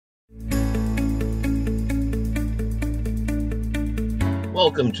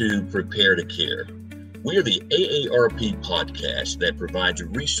Welcome to Prepare to Care. We are the AARP podcast that provides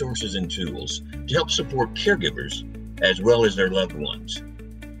resources and tools to help support caregivers as well as their loved ones.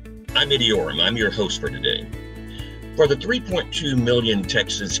 I'm Eddie Orem. I'm your host for today. For the 3.2 million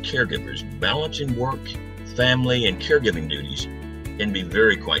Texas caregivers, balancing work, family, and caregiving duties can be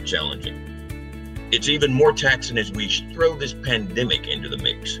quite challenging. It's even more taxing as we throw this pandemic into the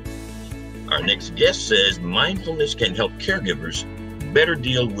mix. Our next guest says mindfulness can help caregivers better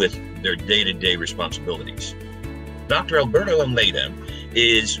deal with their day-to-day responsibilities. Dr. Alberto Almeida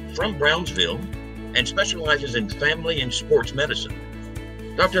is from Brownsville and specializes in family and sports medicine.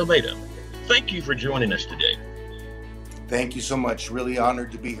 Dr. Almeida, thank you for joining us today. Thank you so much. Really honored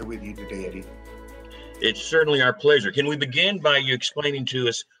to be here with you today, Eddie. It's certainly our pleasure. Can we begin by you explaining to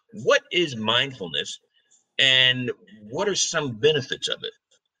us what is mindfulness and what are some benefits of it?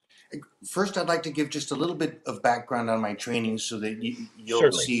 First, I'd like to give just a little bit of background on my training so that you'll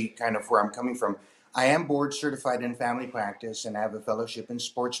Certainly. see kind of where I'm coming from. I am board certified in family practice and I have a fellowship in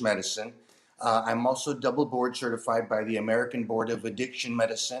sports medicine. I'm also double board certified by the American Board of Addiction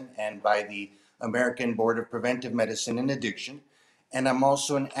Medicine and by the American Board of Preventive Medicine and Addiction. And I'm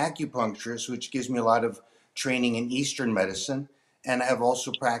also an acupuncturist, which gives me a lot of training in Eastern medicine. And I have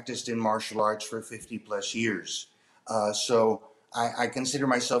also practiced in martial arts for 50 plus years. So I consider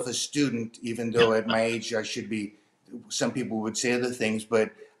myself a student, even though at my age I should be, some people would say other things,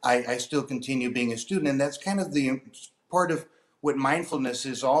 but I still continue being a student. And that's kind of the part of what mindfulness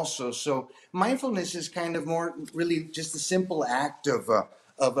is also. So mindfulness is kind of more really just a simple act of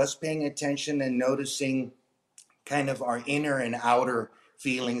us paying attention and noticing kind of our inner and outer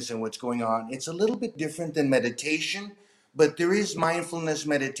feelings and what's going on. It's a little bit different than meditation, but there is mindfulness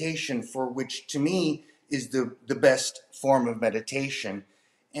meditation, for which to me is the best form of meditation.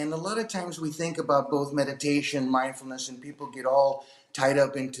 And a lot of times we think about both meditation, mindfulness, and people get all tied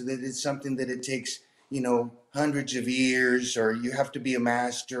up into that it's something that it takes, hundreds of years, or you have to be a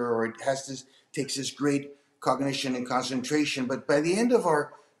master, or it takes this great cognition and concentration. But by the end of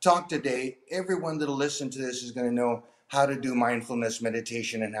our talk today, everyone that'll listen to this is going to know how to do mindfulness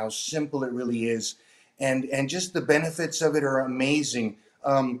meditation and how simple it really is. And just the benefits of it are amazing.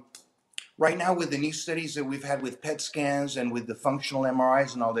 Right now, with the new studies that we've had with PET scans and with the functional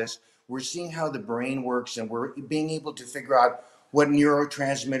MRIs and all this, we're seeing how the brain works, and we're being able to figure out what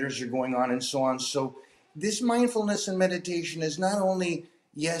neurotransmitters are going on and so on. So this mindfulness and meditation is not only,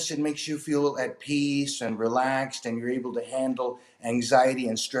 yes, it makes you feel at peace and relaxed, and you're able to handle anxiety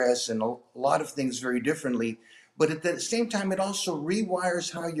and stress and a lot of things very differently, but at the same time, it also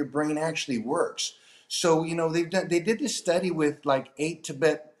rewires how your brain actually works. So, they did this study with like 8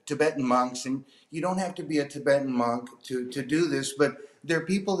 Tibetan monks, and you don't have to be a Tibetan monk to do this, but there are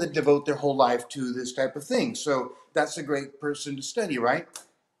people that devote their whole life to this type of thing. So that's a great person to study, right?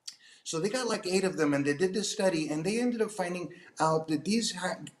 So they got like 8 of them, and they did this study, and they ended up finding out that these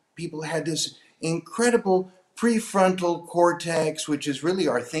people had this incredible prefrontal cortex, which is really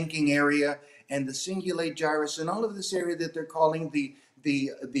our thinking area, and the cingulate gyrus, and all of this area that they're calling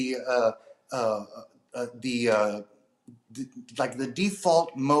like the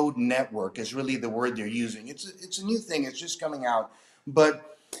default mode network is really the word they're using. It's a new thing. It's just coming out.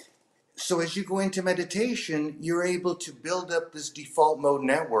 But so as you go into meditation, you're able to build up this default mode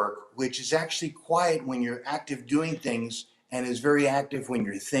network, which is actually quiet when you're active doing things and is very active when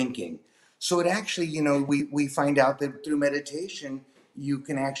you're thinking. So it actually, we find out that through meditation, you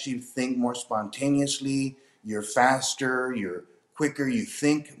can actually think more spontaneously, you're faster, you're quicker, you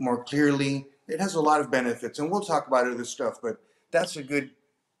think more clearly. It has a lot of benefits, and we'll talk about other stuff, but that's a good.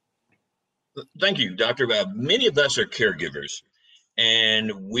 Thank you, Doctor. Many of us are caregivers,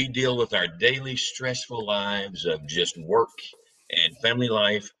 and we deal with our daily stressful lives of just work and family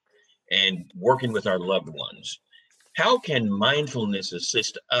life and working with our loved ones. How can mindfulness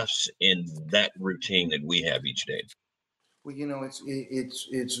assist us in that routine that we have each day? Well,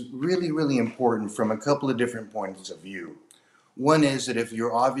 it's really, really important from a couple of different points of view. One is that if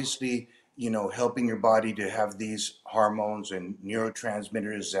you're obviously, helping your body to have these hormones and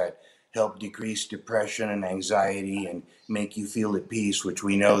neurotransmitters that help decrease depression and anxiety and make you feel at peace, which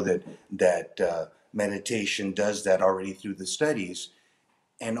we know that meditation does that already through the studies.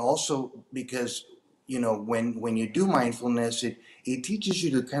 And also because, when you do mindfulness, it teaches you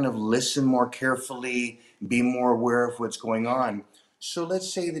to kind of listen more carefully, be more aware of what's going on. So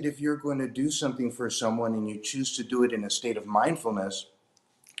let's say that if you're going to do something for someone and you choose to do it in a state of mindfulness,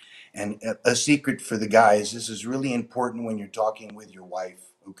 and a secret for the guys, this is really important when you're talking with your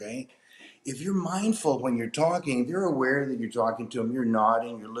wife, okay? If you're mindful when you're talking, they're aware that you're talking to them, you're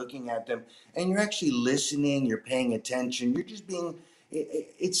nodding, you're looking at them, and you're actually listening, you're paying attention, you're just being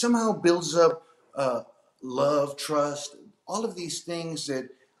it somehow builds up love, trust, all of these things that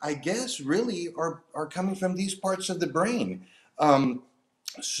I guess really are coming from these parts of the brain. Um,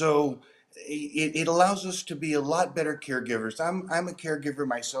 so it allows us to be a lot better caregivers. I'm a caregiver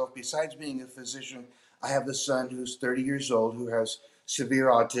myself. Besides being a physician, I have a son who's 30 years old who has severe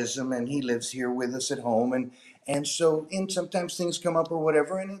autism, and he lives here with us at home. And sometimes things come up or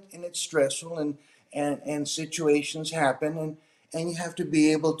whatever, and it's stressful, and situations happen, and you have to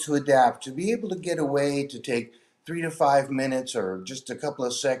be able to adapt, to be able to get away, to take 3 to 5 minutes or just a couple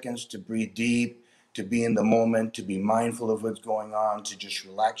of seconds to breathe deep, to be in the moment, to be mindful of what's going on, to just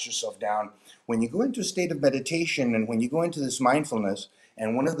relax yourself down. When you go into a state of meditation and when you go into this mindfulness,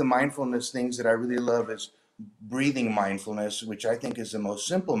 and one of the mindfulness things that I really love is breathing mindfulness, which I think is the most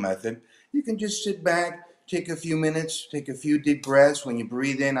simple method. You can just sit back, take a few minutes, take a few deep breaths. When you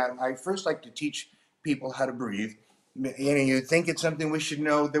breathe in, I first like to teach people how to breathe. You think it's something we should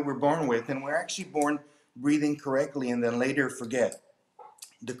know that we're born with, and we're actually born breathing correctly and then later forget.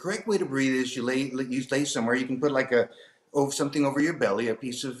 The correct way to breathe is you lay somewhere. You can put like something over your belly, a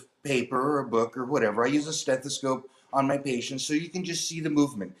piece of paper or a book or whatever. I use a stethoscope on my patients so you can just see the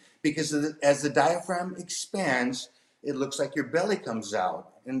movement, because as the diaphragm expands, it looks like your belly comes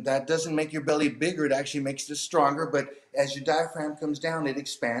out, and that doesn't make your belly bigger. It actually makes it stronger. But as your diaphragm comes down, it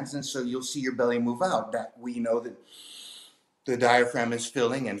expands, and so you'll see your belly move out. That we know that the diaphragm is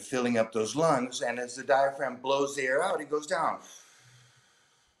filling and filling up those lungs, and as the diaphragm blows the air out, it goes down.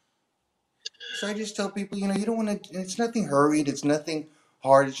 So I just tell people, you don't want to, it's nothing hurried, it's nothing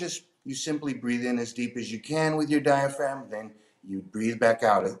hard. It's just you simply breathe in as deep as you can with your diaphragm, then you breathe back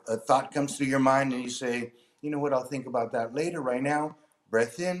out. A thought comes through your mind and you say, you know what, I'll think about that later. Right now,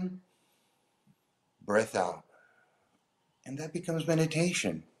 breath in, breath out. And that becomes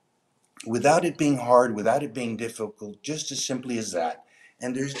meditation, without it being hard, without it being difficult, just as simply as that.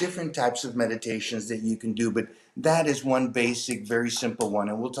 And there's different types of meditations that you can do, but that is one basic, very simple one.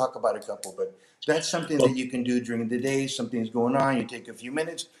 And we'll talk about a couple, but that's something that Well, you can do during the day. Something's going on, you take a few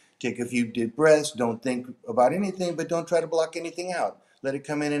minutes, take a few deep breaths, don't think about anything, but don't try to block anything out. Let it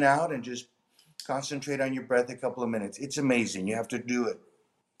come in and out and just concentrate on your breath a couple of minutes. It's amazing. You have to do it.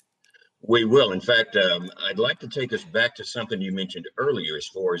 we will. In fact, I'd like to take us back to something you mentioned earlier as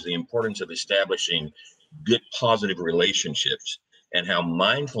far as the importance of establishing good, positive relationships and how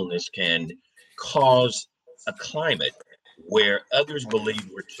mindfulness can cause a climate where others believe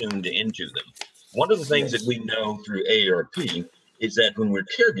we're tuned into them. One of the things that Yes. we know through AARP is that when we're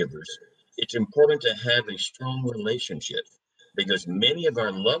caregivers, it's important to have a strong relationship because many of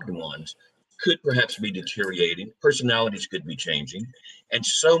our loved ones could perhaps be deteriorating, personalities could be changing, and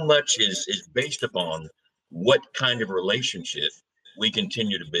so much is based upon what kind of relationship we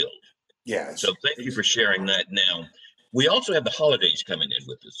continue to build. So Yes. thank you for sharing that. Now, we also have the holidays coming in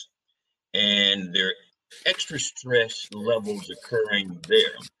with us, and there are extra stress levels occurring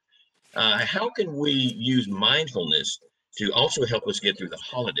there. How can we use mindfulness to also help us get through the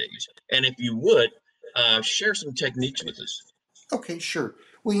holidays? And if you would, share some techniques with us. Okay, sure.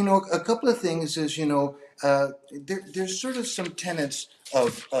 Well, a couple of things is, there's sort of some tenets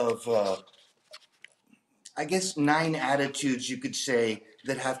of I guess 9 attitudes you could say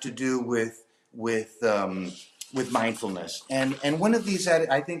that have to do with with mindfulness. And one of these,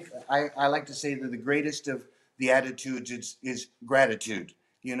 I think I like to say that the greatest of the attitudes is gratitude.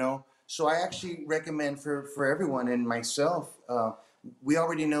 So I actually recommend for everyone and myself. We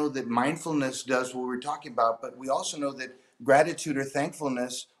already know that mindfulness does what we're talking about, but we also know that gratitude or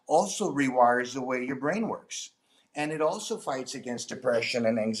thankfulness also rewires the way your brain works, and it also fights against depression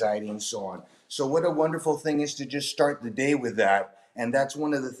and anxiety and so on. So what a wonderful thing is to just start the day with that. And that's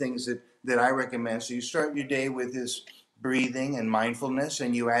one of the things that I recommend. So you start your day with this breathing and mindfulness,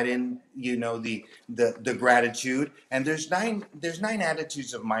 and you add in, the gratitude. And there's nine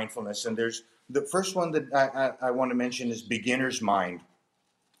attitudes of mindfulness. And there's the first one that I want to mention is beginner's mind.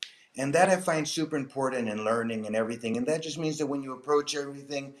 And that I find super important in learning and everything. And that just means that when you approach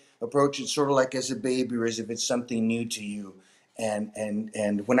everything, approach it sort of like as a baby or as if it's something new to you. And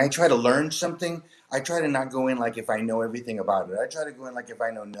when I try to learn something, I try to not go in like if I know everything about it. I try to go in like if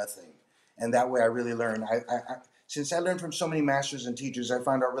I know nothing. And that way I really learn. Since I learned from so many masters and teachers, I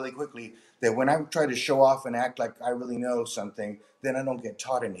found out really quickly that when I try to show off and act like I really know something, then I don't get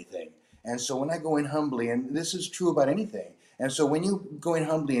taught anything. And so when I go in humbly, and this is true about anything, and so when you go in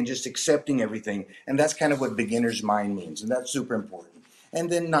humbly and just accepting everything, and that's kind of what beginner's mind means, and that's super important. And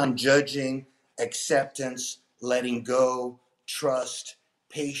then non-judging, acceptance, letting go, trust,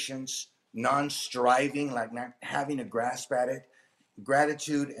 patience, non-striving, like not having a grasp at it,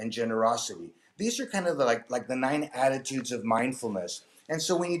 gratitude, and generosity. These are kind of like the 9 attitudes of mindfulness. And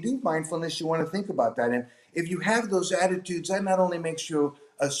so when you do mindfulness, you want to think about that. And if you have those attitudes, that not only makes you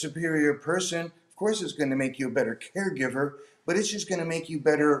a superior person, of course, it's going to make you a better caregiver, but it's just going to make you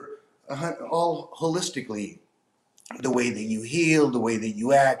better all holistically. The way that you heal, the way that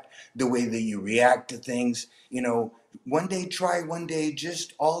you act, the way that you react to things. Try one day,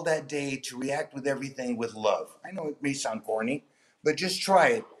 just all that day to react with everything with love. I know it may sound corny, but just try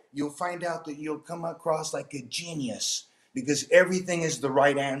it. You'll find out that you'll come across like a genius because everything is the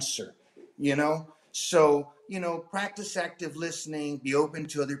right answer, you know? So, practice active listening, be open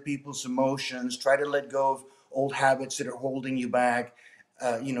to other people's emotions, try to let go of old habits that are holding you back,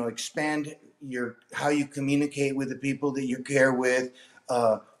 expand your how you communicate with the people that you care with.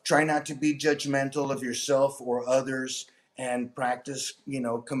 Try not to be judgmental of yourself or others, and practice,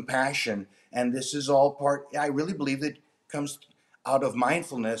 compassion. And this is all part. I really believe it comes out of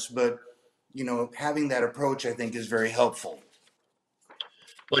mindfulness, but having that approach, I think, is very helpful.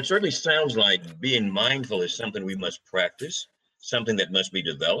 Well, it certainly sounds like being mindful is something we must practice, something that must be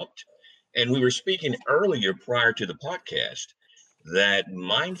developed. And we were speaking earlier prior to the podcast that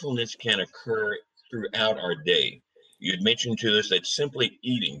mindfulness can occur throughout our day. You had mentioned to us that simply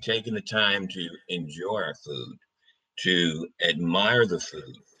eating, taking the time to enjoy our food, to admire the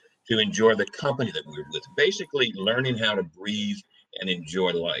food, to enjoy the company that we're with, basically learning how to breathe and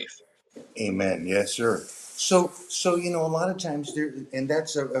enjoy life. Amen. Yes, sir. So a lot of times there, and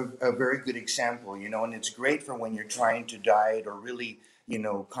that's a very good example, and it's great for when you're trying to diet or really,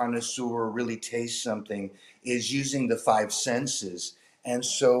 connoisseur, really taste something, is using the five senses. And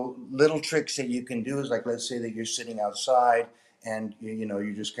so little tricks that you can do is like, let's say that you're sitting outside and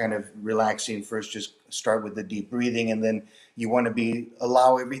you're just kind of relaxing first. Just start with the deep breathing, and then you want to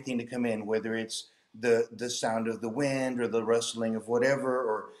allow everything to come in, whether it's the sound of the wind or the rustling of whatever,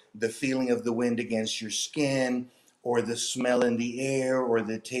 or the feeling of the wind against your skin, or the smell in the air, or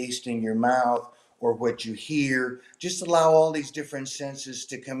the taste in your mouth, or what you hear. Just allow all these different senses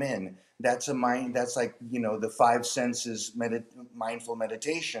to come in. That's like, the five senses mindful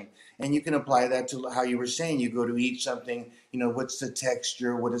meditation. And you can apply that to how you were saying, you go to eat something, what's the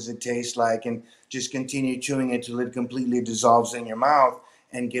texture, what does it taste like, and just continue chewing it till it completely dissolves in your mouth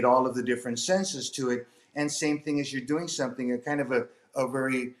and get all of the different senses to it. And same thing as you're doing something, a kind of a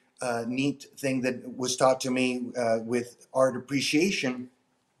very neat thing that was taught to me with art appreciation.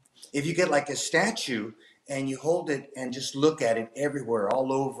 If you get like a statue and you hold it and just look at it everywhere,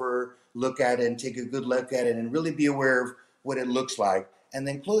 all over, look at it and take a good look at it and really be aware of what it looks like. And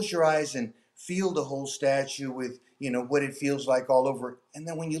then close your eyes and feel the whole statue with, what it feels like all over. And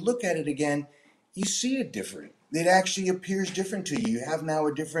then when you look at it again, you see it different. It actually appears different to you. You have now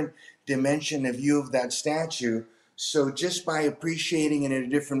a different dimension of view of that statue. So just by appreciating it in a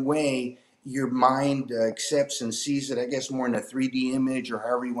different way, your mind accepts and sees it, I guess, more in a 3D image or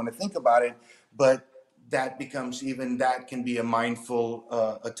however you want to think about it. But that can be a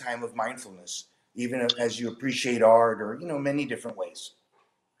time of mindfulness, even as you appreciate art or, many different ways.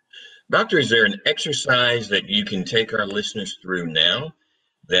 Doctor, is there an exercise that you can take our listeners through now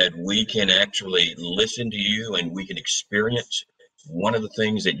that we can actually listen to you and we can experience one of the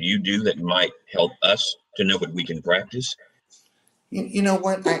things that you do that might help us to know what we can practice? You know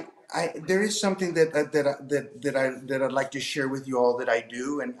what? There is something that I'd like to share with you all that I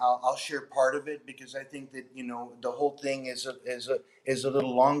do, and I'll share part of it because I think that the whole thing is a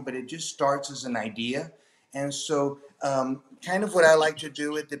little long, but it just starts as an idea. And so, kind of what I like to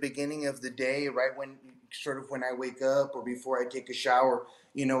do at the beginning of the day, right when I wake up or before I take a shower,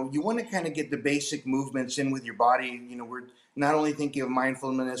 you want to kind of get the basic movements in with your body. We're not only thinking of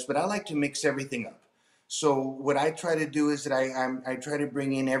mindfulness, but I like to mix everything up. So what I try to do is that I try to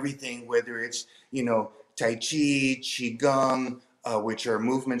bring in everything, whether it's Tai Chi, Qigong, which are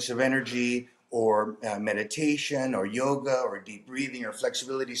movements of energy, or meditation, or yoga, or deep breathing, or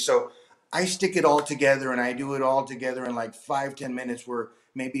flexibility. So I stick it all together, and I do it all together in like 5-10 minutes, where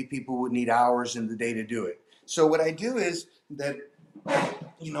maybe people would need hours in the day to do it. So what I do is that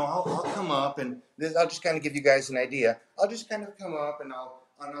I'll come up, and I'll just kind of give you guys an idea. I'll just kind of come up, and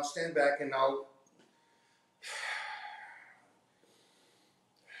I'll stand back, and I'll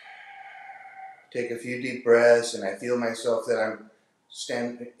take a few deep breaths, and I feel myself that I'm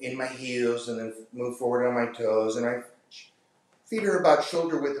stand in my heels and then move forward on my toes, and my feet are about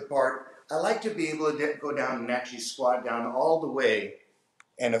shoulder width apart. I like to be able to go down and actually squat down all the way.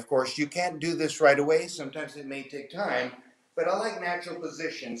 And of course, you can't do this right away. Sometimes it may take time, but I like natural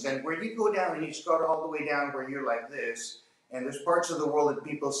positions. And where you go down and you squat all the way down where you're like this, and there's parts of the world that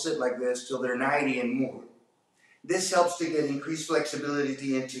people sit like this till they're 90 and more. This helps to get increased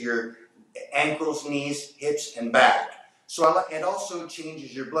flexibility into your ankles, knees, hips, and back. So it also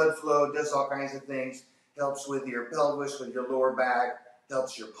changes your blood flow, does all kinds of things, helps with your pelvis, with your lower back,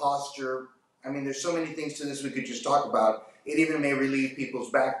 helps your posture. I mean, there's so many things to this we could just talk about. It even may relieve people's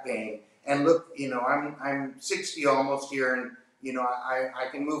back pain. And look, I'm 60 almost here, and I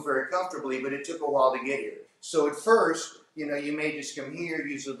can move very comfortably, but it took a while to get here. So at first, you may just come here,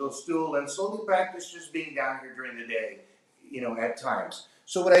 use a little stool, and slowly practice just being down here during the day, at times.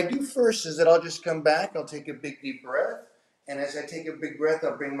 So what I do first is that I'll just come back, I'll take a big deep breath, and as I take a big breath,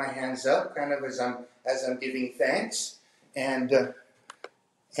 I'll bring my hands up, kind of as I'm giving thanks, and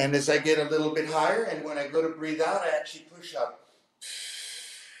as I get a little bit higher, and when I go to breathe out, I actually push up.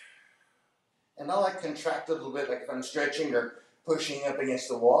 And I'll contract a little bit, like if I'm stretching or pushing up against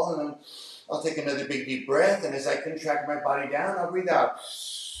the wall, and then I'll take another big deep breath, and as I contract my body down, I'll breathe out.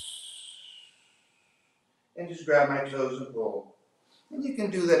 And just grab my toes and pull. And you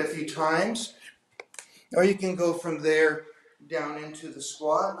can do that a few times, or you can go from there down into the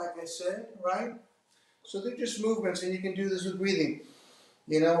squat, like I said, right? So they're just movements, and you can do this with breathing,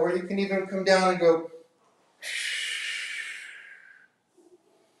 or you can even come down and go.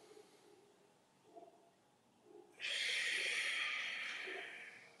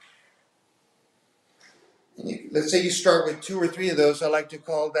 Let's say you start with 2 or 3 of those. I like to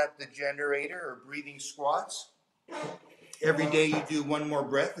call that the generator or breathing squats. Every day you do one more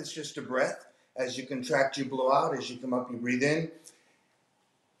breath. It's just a breath. As you contract, you blow out. As you come up, you breathe in.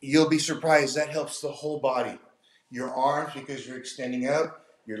 You'll be surprised. That helps the whole body. Your arms, because you're extending up.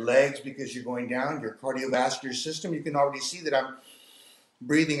 Your legs, because you're going down. Your cardiovascular system. You can already see that I'm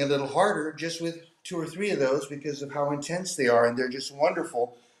breathing a little harder just with 2 or 3 of those because of how intense they are. And they're just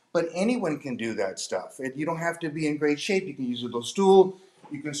wonderful. But anyone can do that stuff. You don't have to be in great shape. You can use a little stool.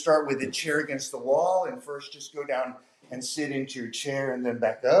 You can start with a chair against the wall and first just go down and sit into your chair and then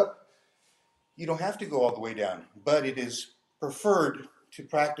back up. You don't have to go all the way down, but it is preferred to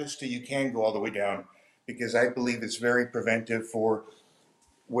practice till you can go all the way down, because I believe it's very preventive for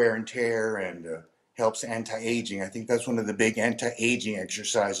wear and tear and helps anti-aging. I think that's one of the big anti-aging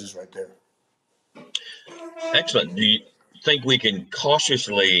exercises right there. Excellent. Do you think we can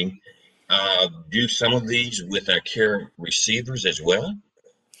cautiously do some of these with our care receivers as well?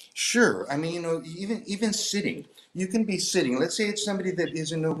 Sure. I mean, even sitting, you can be sitting. Let's say it's somebody that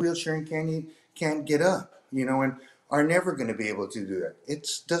is in a wheelchair and can't get up, and are never going to be able to do that. It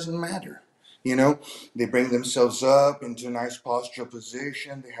doesn't matter. They bring themselves up into a nice postural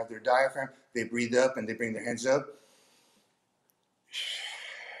position. They have their diaphragm. They breathe up and they bring their hands up.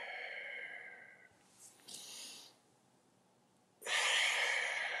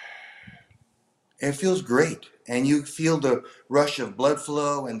 It feels great. And you feel the rush of blood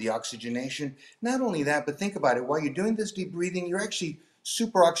flow and the oxygenation. Not only that, but think about it. While you're doing this deep breathing, you're actually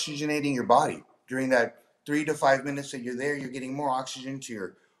super oxygenating your body. During that 3 to 5 minutes that you're there, you're getting more oxygen to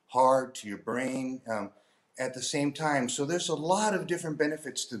your heart, to your brain at the same time. So there's a lot of different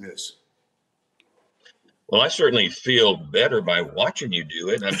benefits to this. Well, I certainly feel better by watching you do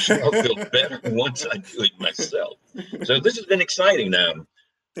it. I'm sure I'll feel better once I do it myself. So this has been exciting.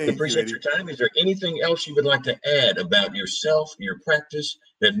 We appreciate your time. Is there anything else you would like to add about yourself, your practice,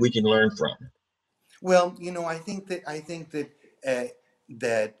 that we can learn from? Well, I think that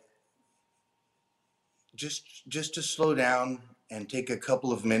that just to slow down and take a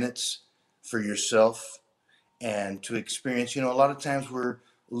couple of minutes for yourself and to experience. A lot of times we're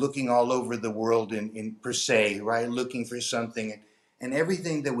looking all over the world in per se, right? Looking for something, and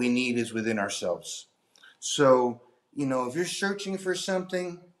everything that we need is within ourselves. So, if you're searching for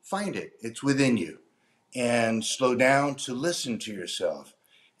something, find it. It's within you. And slow down to listen to yourself.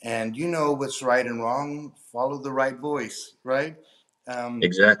 And you know what's right and wrong. Follow the right voice, right?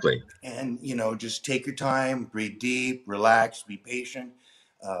 Exactly. And, just take your time, breathe deep, relax, be patient.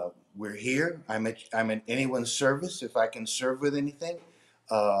 We're here. I'm at anyone's service if I can serve with anything.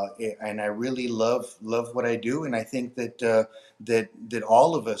 And I really love what I do, and I think that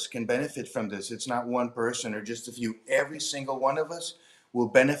all of us can benefit from this. It's not one person or just a few. Every single one of us will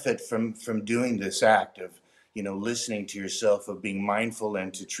benefit from doing this act of listening to yourself, of being mindful,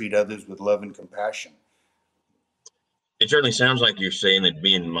 and to treat others with love and compassion. It certainly sounds like you're saying that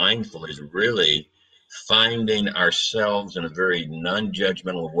being mindful is really finding ourselves in a very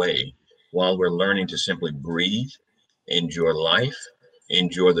non-judgmental way while we're learning to simply breathe, enjoy life,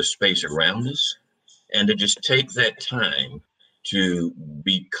 enjoy the space around us, and to just take that time to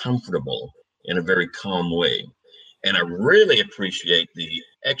be comfortable in a very calm way. And I really appreciate the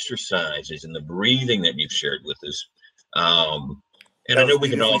exercises and the breathing that you've shared with us. And I know we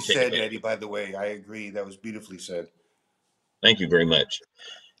can all take said, Eddie, by the way. I agree. That was beautifully said. Thank you very much.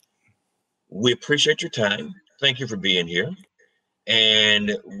 We appreciate your time. thank you for being here.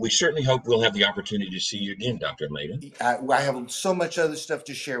 And we certainly hope we'll have the opportunity to see you again, Dr. Almeida. I have so much other stuff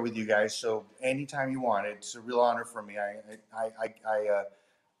to share with you guys. So anytime you want, it's a real honor for me.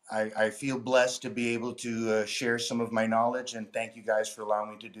 I feel blessed to be able to share some of my knowledge, and thank you guys for allowing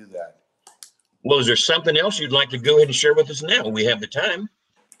me to do that. Well, is there something else you'd like to go ahead and share with us now? We have the time.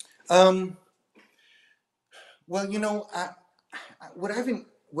 Well,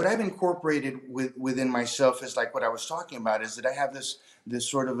 what I've incorporated within myself is like what I was talking about, is that I have this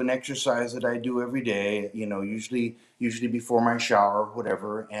sort of an exercise that I do every day, usually before my shower,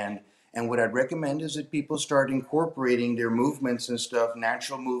 whatever. And what I'd recommend is that people start incorporating their movements and stuff,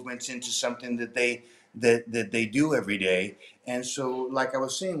 natural movements, into something that they do every day. And so, like I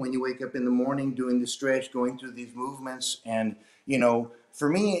was saying, when you wake up in the morning, doing the stretch, going through these movements, and for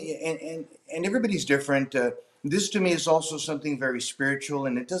me, and everybody's different. This to me is also something very spiritual,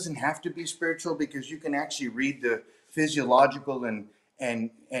 and it doesn't have to be spiritual, because you can actually read the physiological and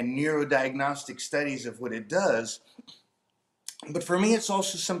neurodiagnostic studies of what it does. But for me, it's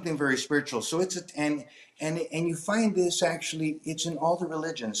also something very spiritual. So and you find this, actually, it's in all the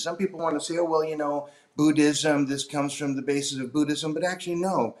religions. Some people want to say, oh, well, Buddhism, this comes from the basis of Buddhism, but actually,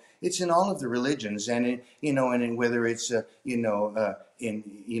 no, it's in all of the religions. And whether it's in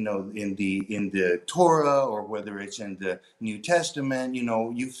the Torah, or whether it's in the New Testament,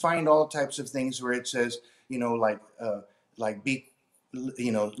 you find all types of things where it says,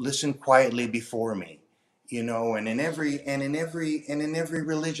 listen quietly before me. And in every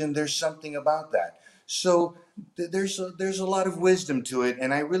religion, there's something about that. So there's a lot of wisdom to it,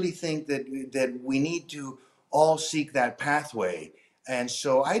 and I really think that we need to all seek that pathway. And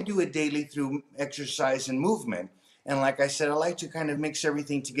so I do it daily through exercise and movement. And like I said, I like to kind of mix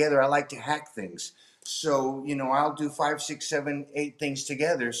everything together. I like to hack things. So, I'll do 5, 6, 7, 8 things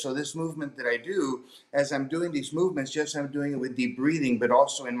together. So this movement that I do, as I'm doing these movements, yes, I'm doing it with deep breathing, but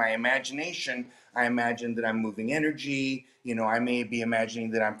also in my imagination, I imagine that I'm moving energy. I may be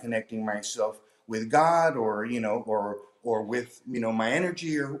imagining that I'm connecting myself with God, or with, my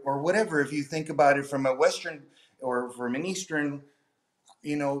energy, or whatever. If you think about it from a Western or from an Eastern,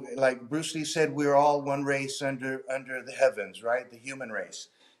 like Bruce Lee said, we're all one race under the heavens, right? The human race.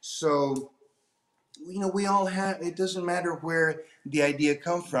 So, we all have, it doesn't matter where the idea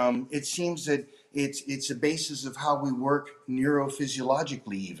come from. It seems that it's a basis of how we work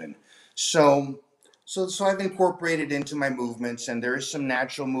neurophysiologically even. So I've incorporated into my movements, and there is some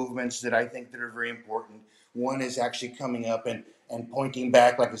natural movements that I think that are very important. One is actually coming up and pointing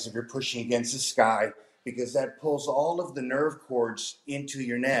back, like as if you're pushing against the sky, because that pulls all of the nerve cords into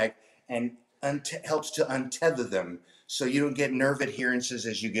your neck and helps to untether them, so you don't get nerve adherences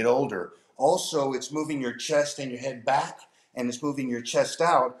as you get older. Also, it's moving your chest and your head back, and it's moving your chest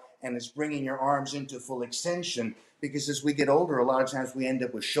out, and it's bringing your arms into full extension, because as we get older, a lot of times we end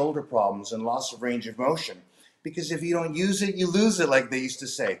up with shoulder problems and loss of range of motion, because if you don't use it, you lose it, like they used to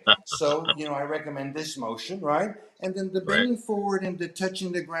say. So, I recommend this motion, right? And then the bending forward and the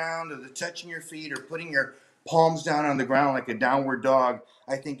touching the ground, or the touching your feet, or putting your palms down on the ground like a downward dog,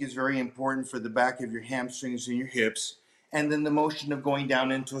 I think is very important for the back of your hamstrings and your hips. And then the motion of going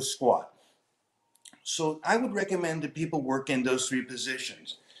down into a squat. So I would recommend that people work in those 3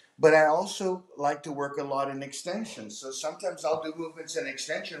 positions. But I also like to work a lot in extension. So sometimes I'll do movements in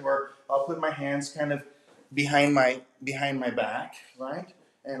extension where I'll put my hands kind of behind my back, right?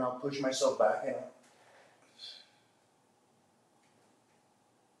 And I'll push myself back.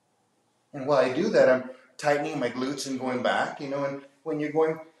 And while I do that, I'm tightening my glutes and going back, and when you're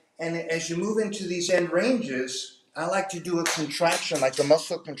going, and as you move into these end ranges, I like to do a contraction, like a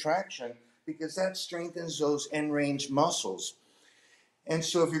muscle contraction, because that strengthens those end range muscles. And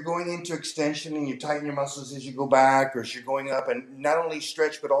so if you're going into extension and you tighten your muscles as you go back, or as you're going up, and not only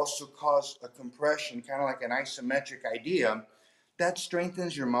stretch, but also cause a compression, kind of like an isometric idea, that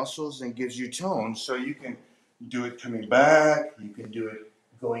strengthens your muscles and gives you tone. So you can do it coming back, you can do it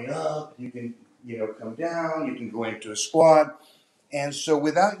going up, you can, come down, you can go into a squat. And so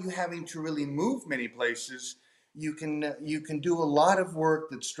without you having to really move many places, you can do a lot of work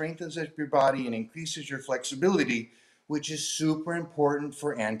that strengthens your body and increases your flexibility, which is super important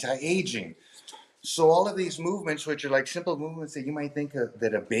for anti-aging. So all of these movements, which are like simple movements that you might think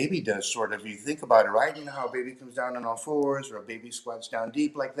that a baby does, sort of, you think about it, right? You know how a baby comes down on all fours, or a baby squats down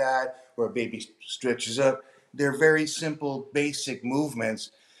deep like that, or a baby stretches up. They're very simple, basic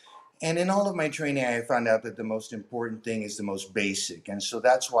movements. And in all of my training, I found out that the most important thing is the most basic. And so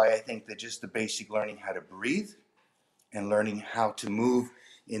that's why I think that just the basic learning how to breathe and learning how to move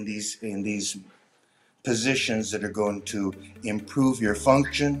in these positions that are going to improve your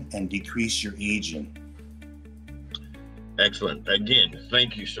function and decrease your aging. Excellent. Again,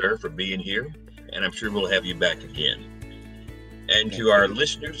 thank you, sir, for being here, and I'm sure we'll have you back again. And to our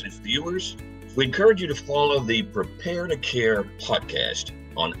listeners and viewers, we encourage you to follow the Prepare to Care podcast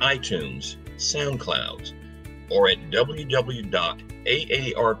on iTunes, SoundCloud, or at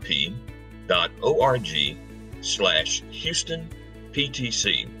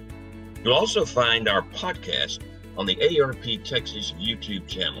www.aarp.org/HoustonPTC. You'll also find our podcast on the AARP Texas YouTube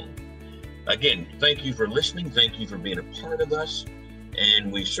channel. Again, thank you for listening. Thank you for being a part of us.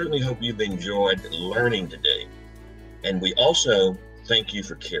 And we certainly hope you've enjoyed learning today. And we also thank you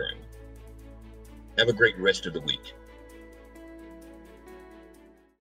for caring. Have a great rest of the week.